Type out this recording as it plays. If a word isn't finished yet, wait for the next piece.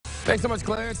Thanks so much,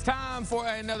 Claire. It's time for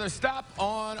another stop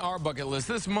on our bucket list.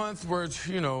 This month, we're,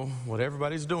 what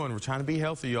everybody's doing. We're trying to be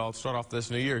healthy, y'all. Start off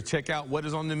this new year. Check out what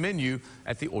is on the menu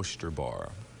at the Oyster Bar.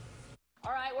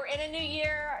 All right, we're in a new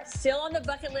year, still on the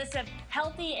bucket list of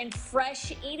healthy and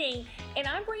fresh eating. And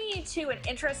I'm bringing you to an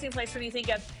interesting place when you think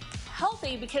of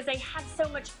healthy because they have so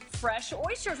much fresh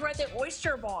oysters. We're at the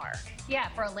Oyster Bar. Yeah,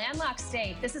 for a landlocked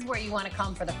state, this is where you want to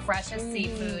come for the freshest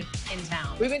seafood in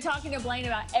town. We've been talking to Blaine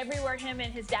about everywhere him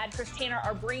and his dad, Chris Tanner,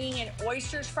 are bringing in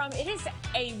oysters from. It is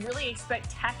a really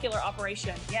spectacular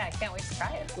operation. Yeah, I can't wait to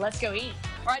try it. Let's go eat.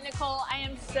 All right, Nicole, I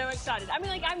am so excited. I mean,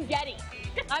 like, I'm getting.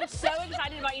 I'm so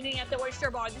excited about eating at the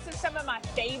Oyster Bar. This is some of my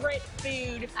favorite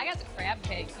food. I got the crab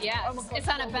cake. Yeah, it's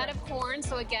on a bed of corn,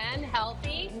 so again,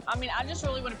 healthy. I mean, I just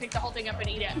really want to pick the whole thing up and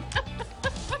eat it.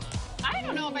 I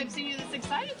don't know if I've seen you this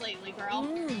excited lately, girl.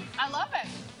 I love it.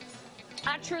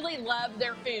 I truly love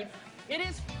their food. It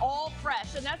is all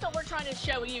fresh, and that's what we're trying to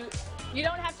show you. You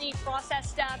don't have to eat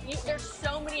processed stuff. There's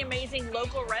so many amazing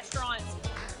local restaurants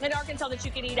in Arkansas that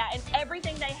you can eat at, and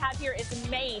everything they have here is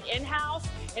made in-house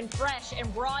and fresh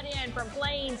and brought in from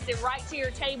planes to right to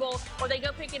your table, or they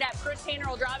go pick it up. Chris Tanner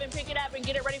will drive and pick it up and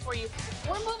get it ready for you.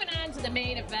 We're moving on to the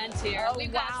main event here. Oh,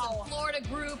 we've got some Florida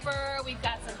grouper, we've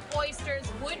got some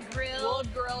oysters, wood grilled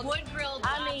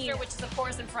lobster, which is of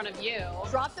course in front of you.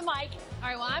 Drop the mic. All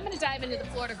right, well, I'm going to dive into the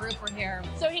Florida grouper here.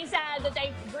 So he said that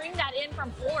they bring that in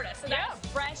from Florida, so that's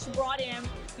fresh, brought in.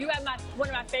 You have one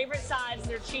of my favorite sides,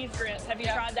 their cheese grits. Have you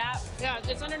tried that? Yeah,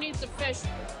 it's underneath the fish.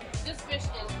 This fish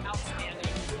is outstanding.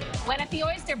 When at the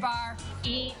Oyster Bar,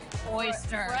 eat oysters.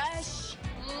 Fresh.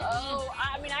 Oh,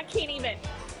 I mean, I can't even.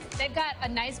 They've got a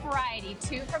nice variety,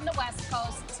 2 from the West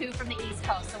Coast, 2 from the East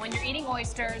Coast. So when you're eating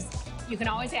oysters, you can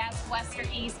always ask West or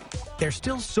East. There's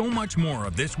still so much more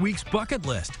of this week's bucket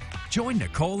list. Join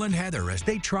Nicole and Heather as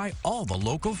they try all the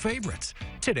local favorites.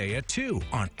 Today at 2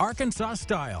 on Arkansas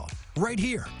Style, right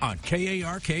here on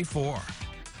KARK4.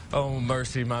 Oh,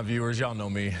 mercy, my viewers. Y'all know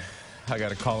me. I got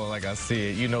to call it like I see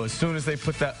it. You know, as soon as they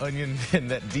put that onion in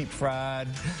that deep fried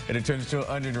and it turns into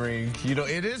an onion ring,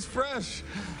 it is fresh.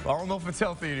 I don't know if it's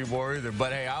healthy anymore either,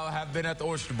 but hey, I have been at the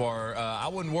Oyster Bar. I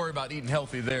wouldn't worry about eating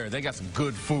healthy there. They got some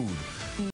good food.